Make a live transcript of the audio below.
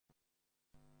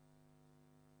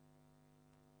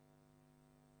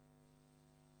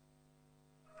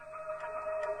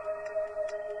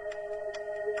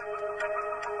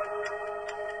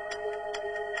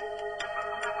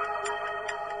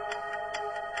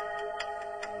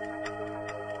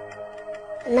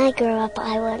When I grow up,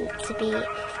 I want to be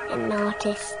an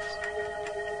artist,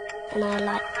 and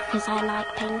because I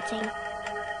like painting.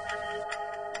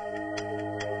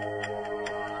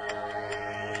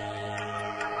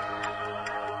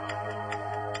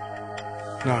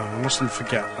 No, I mustn't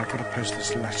forget. I've got to post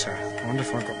this letter. I wonder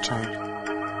if I've got time.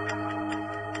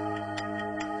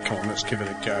 Come on, let's give it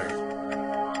a go.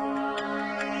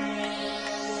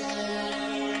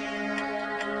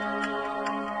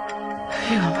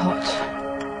 Phew, I'm hot.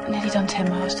 Nearly done 10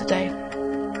 miles today.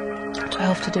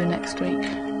 12 to do next week.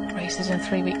 Races in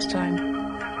 3 weeks' time.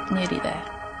 Nearly there.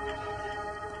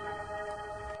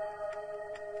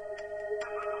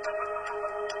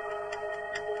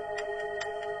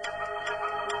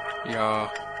 Yeah,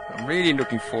 I'm really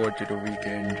looking forward to the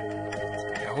weekend.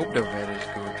 I hope the weather's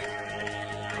good.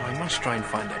 I must try and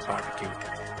find that barbecue.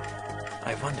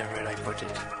 I wonder where I put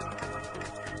it.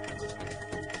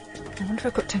 I wonder if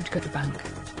I've got time to go to the bank.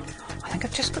 I think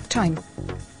I've just got time.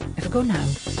 If I go now...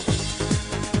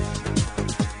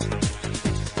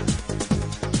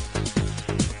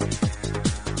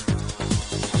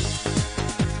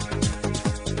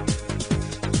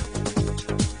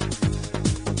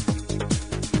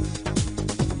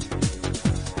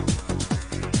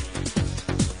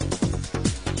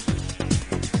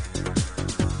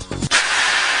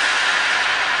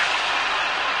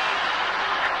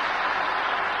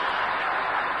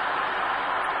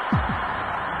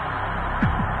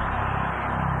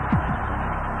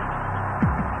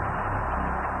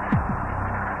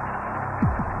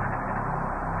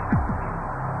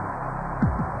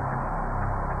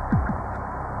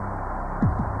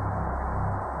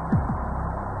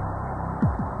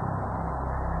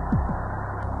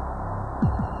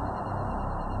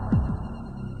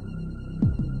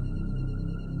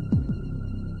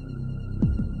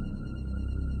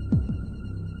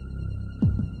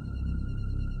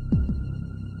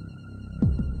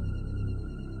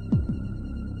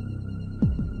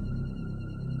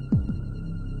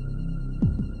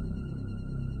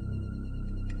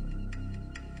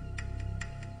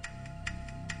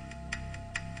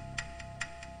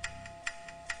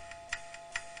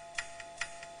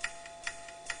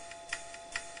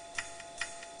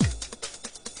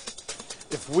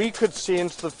 If we could see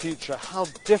into the future, how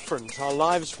different our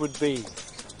lives would be.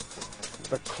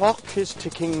 The clock is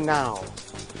ticking now.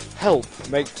 Help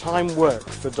make time work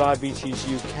for Diabetes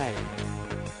UK.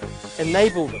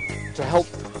 Enable them to help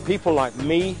people like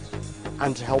me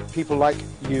and to help people like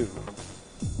you.